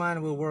conscious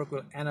mind will work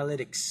with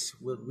analytics,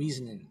 with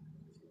reasoning.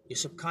 Your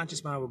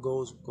subconscious mind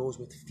goes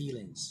with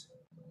feelings.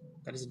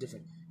 That is the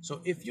difference. So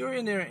if you're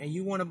in there and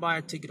you want to buy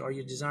a ticket or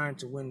you're desiring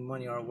to win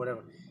money or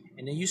whatever,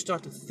 and then you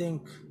start to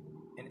think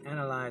and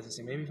analyze and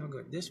say, maybe if I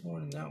go this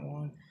one and that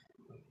one,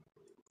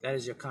 that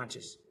is your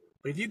conscious.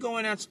 But if you go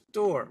in that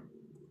store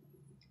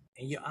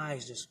and your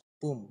eyes just,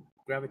 boom,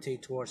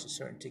 gravitate towards a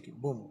certain ticket,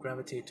 boom,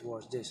 gravitate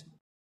towards this,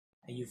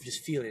 and you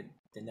just feel it,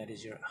 then that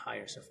is your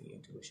higher self, your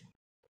intuition.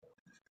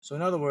 So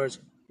in other words,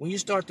 when you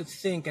start to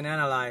think and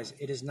analyze,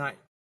 it is not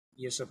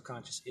your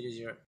subconscious, it is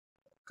your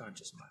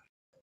conscious mind.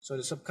 So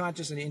the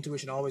subconscious and the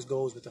intuition always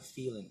goes with a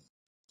feeling.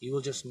 You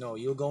will just know.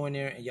 You'll go in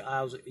there and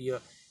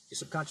your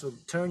subconscious will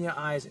turn your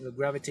eyes and will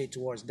gravitate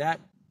towards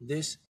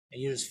this,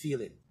 and you just feel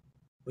it.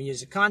 When you're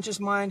a conscious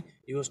mind,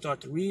 you will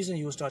start to reason,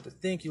 you will start to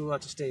think, you will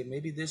have to stay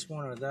maybe this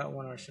one or that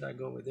one, or should I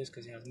go with this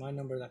because it has my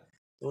number?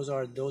 Those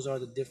are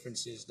the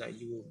differences that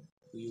you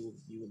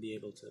will be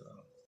able to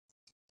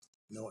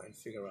know and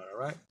figure out. All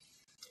right.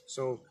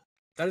 So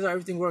that is how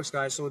everything works,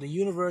 guys. So the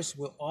universe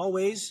will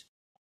always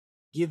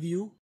give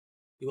you.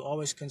 It will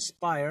always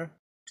conspire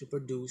to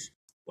produce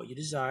what you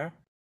desire.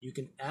 You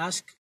can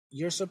ask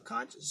your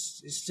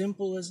subconscious. It's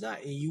simple as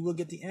that, and you will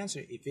get the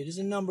answer. If it is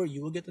a number,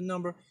 you will get the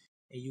number,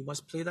 and you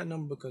must play that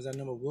number because that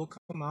number will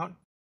come out.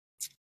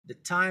 The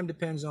time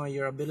depends on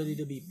your ability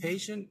to be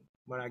patient,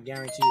 but I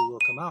guarantee you it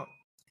will come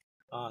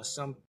out.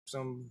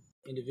 Some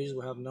individuals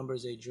will have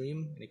numbers they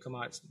dream, and they come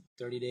out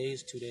 30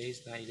 days, 2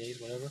 days, 90 days,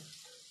 whatever.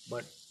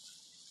 But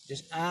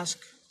just ask.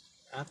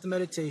 After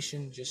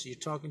meditation, just you're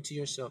talking to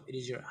yourself. It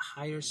is your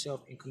higher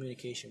self in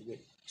communication with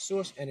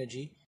source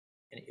energy,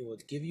 and it will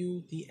give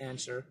you the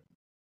answer,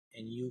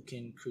 and you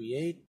can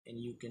create and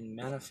you can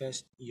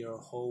manifest your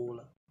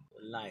whole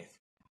life.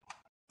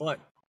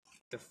 But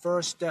the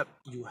first step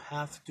you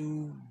have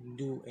to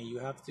do, and you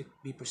have to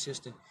be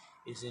persistent,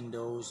 is in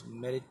those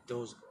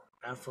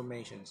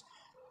affirmations.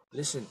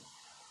 Listen,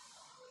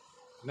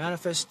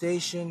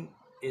 manifestation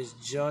is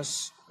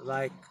just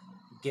like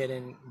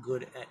getting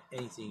good at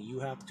anything. You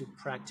have to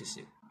practice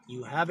it.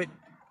 You have it,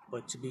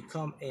 but to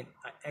become an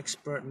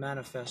expert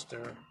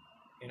manifester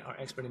or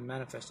expert in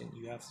manifesting,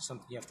 you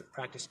have to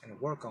practice and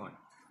work on.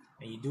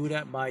 And you do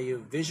that by your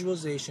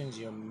visualizations,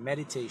 your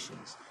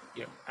meditations,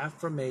 your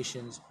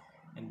affirmations,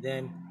 and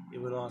then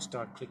it will all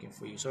start clicking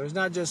for you. So it's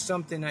not just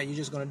something that you're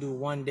just going to do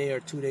 1 day or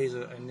 2 days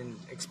and then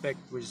expect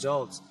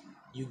results.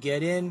 You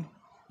get in,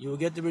 you will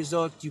get the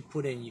results you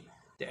put in.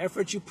 The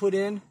effort you put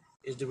in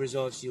is the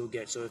results you'll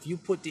get. So if you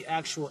put the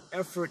actual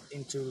effort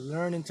into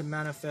learning to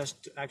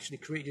manifest, to actually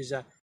create your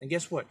desire, And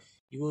guess what?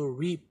 You will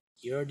reap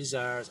your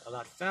desires a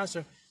lot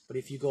faster. But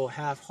if you go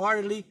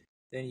half-heartedly,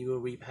 then you will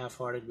reap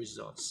half-hearted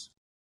results.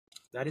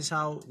 That is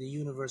how the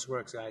universe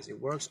works, guys. It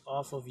works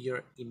off of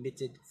your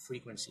emitted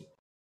frequency.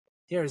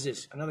 Here is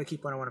this, another key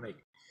point I want to make.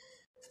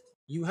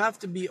 You have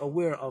to be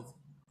aware of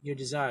your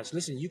desires.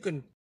 Listen, you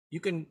can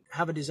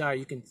have a desire.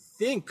 You can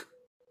think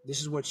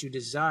this is what you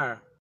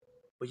desire,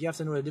 but you have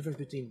to know the difference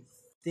between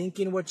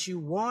thinking what you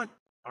want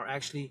or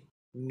actually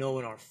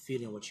knowing or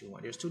feeling what you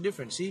want. There's two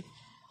different. See,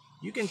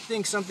 you can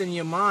think something in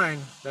your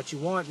mind that you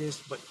want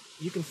this, but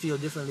you can feel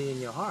differently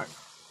in your heart.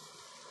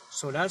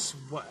 So that's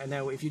what, and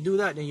then if you do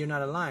that, then you're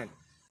not aligned.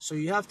 So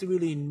you have to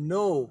really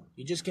know.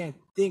 You just can't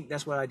think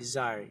that's what I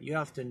desire. You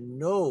have to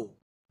know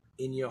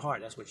in your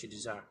heart that's what you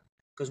desire.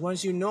 Because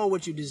once you know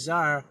what you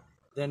desire,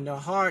 then the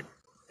heart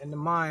and the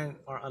mind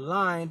are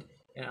aligned,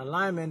 and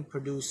alignment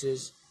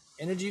produces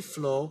energy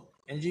flow.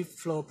 Energy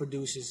flow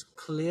produces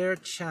clear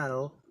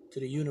channel to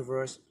the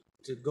universe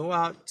to go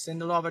out, send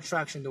the law of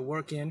attraction to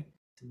work in,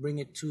 to bring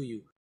it to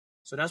you.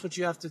 So that's what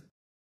you have to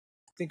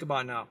think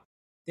about now.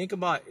 Think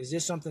about, is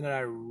this something that I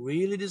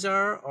really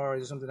desire, or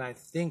is it something I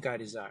think I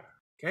desire?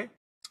 Okay?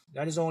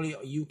 That is only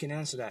you can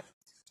answer that.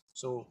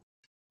 So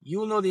you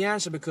will know the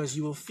answer because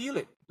you will feel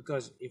it.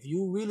 Because if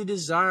you really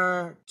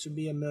desire to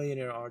be a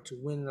millionaire or to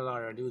win the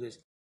lottery or do this,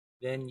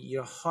 then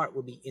your heart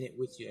will be in it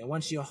with you. And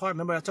once your heart,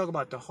 remember I talk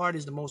about the heart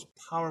is the most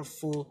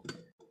powerful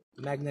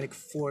magnetic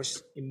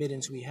force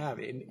emittance we have.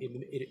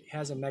 It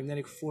has a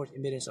magnetic force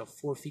emittance of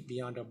 4 feet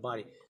beyond our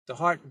body. The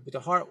heart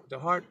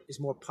is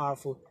more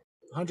powerful,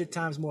 100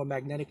 times more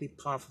magnetically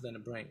powerful than the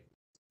brain.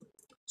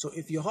 So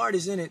if your heart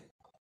is in it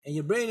and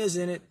your brain is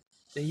in it,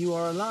 then you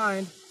are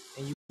aligned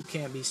and you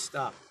can't be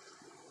stopped.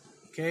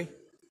 Okay?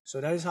 So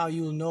that is how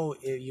you will know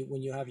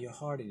when you have your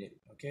heart in it.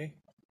 Okay?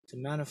 To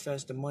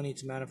manifest the money,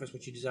 to manifest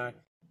what you desire.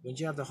 When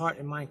you have the heart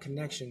and mind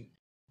connection,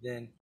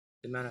 then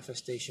the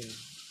manifestation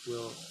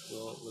will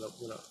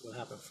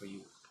happen for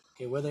you.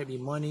 Okay? Whether it be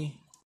money,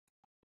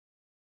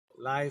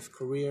 life,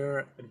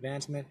 career,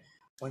 advancement,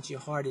 once your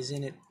heart is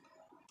in it,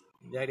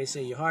 like they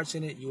say, your heart's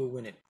in it, you will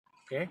win it.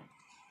 Okay?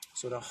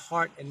 So the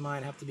heart and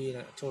mind have to be in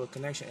a total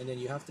connection, and then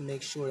you have to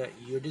make sure that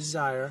your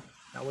desire,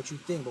 not what you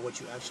think, but what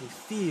you actually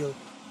feel,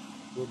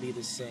 will be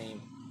the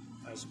same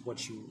as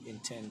what you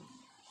intend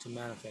to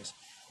manifest.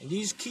 And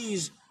these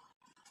keys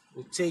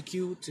will take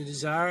you to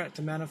desire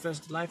to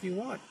manifest the life you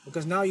want,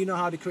 because now you know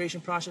how the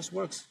creation process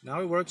works. Now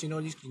it works. You know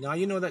these. Now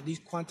you know that these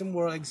quantum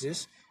world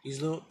exists.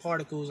 These little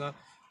particles are,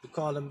 we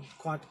call them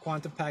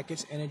quantum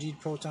packets, energy,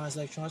 protons,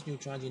 electrons,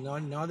 neutrons. You know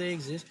now they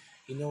exist.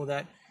 You know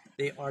that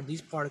they are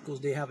these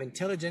particles. They have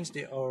intelligence.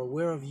 They are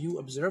aware of you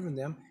observing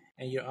them,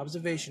 and your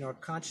observation or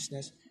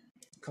consciousness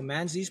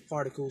commands these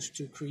particles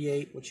to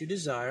create what you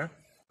desire.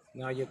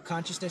 Now your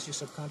consciousness, your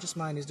subconscious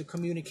mind is the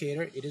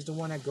communicator. It is the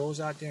one that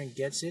goes out there and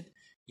gets it.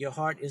 Your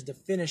heart is the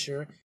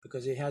finisher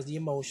because it has the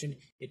emotion.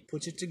 It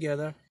puts it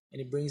together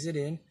and it brings it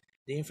in.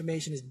 The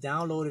information is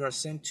downloaded or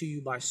sent to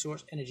you by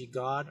source energy,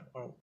 God,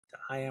 or the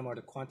I am, or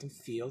the quantum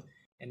field.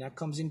 And that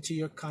comes into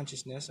your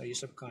consciousness or your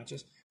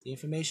subconscious. The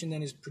information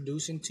then is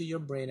produced into your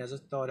brain as a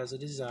thought, as a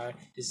desire.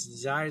 This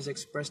desire is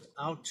expressed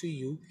out to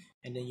you,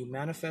 and then you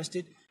manifest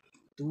it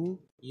through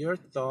your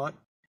thought.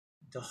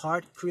 The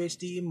heart creates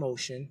the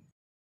emotion,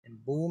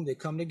 and boom, they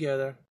come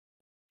together,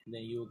 and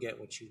then you'll get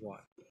what you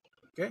want.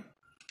 Okay?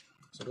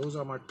 So those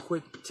are my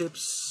quick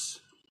tips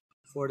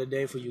for the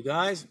day for you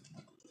guys.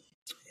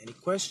 Any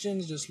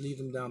questions, just leave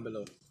them down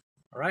below.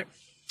 All right?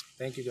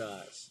 Thank you,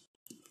 guys.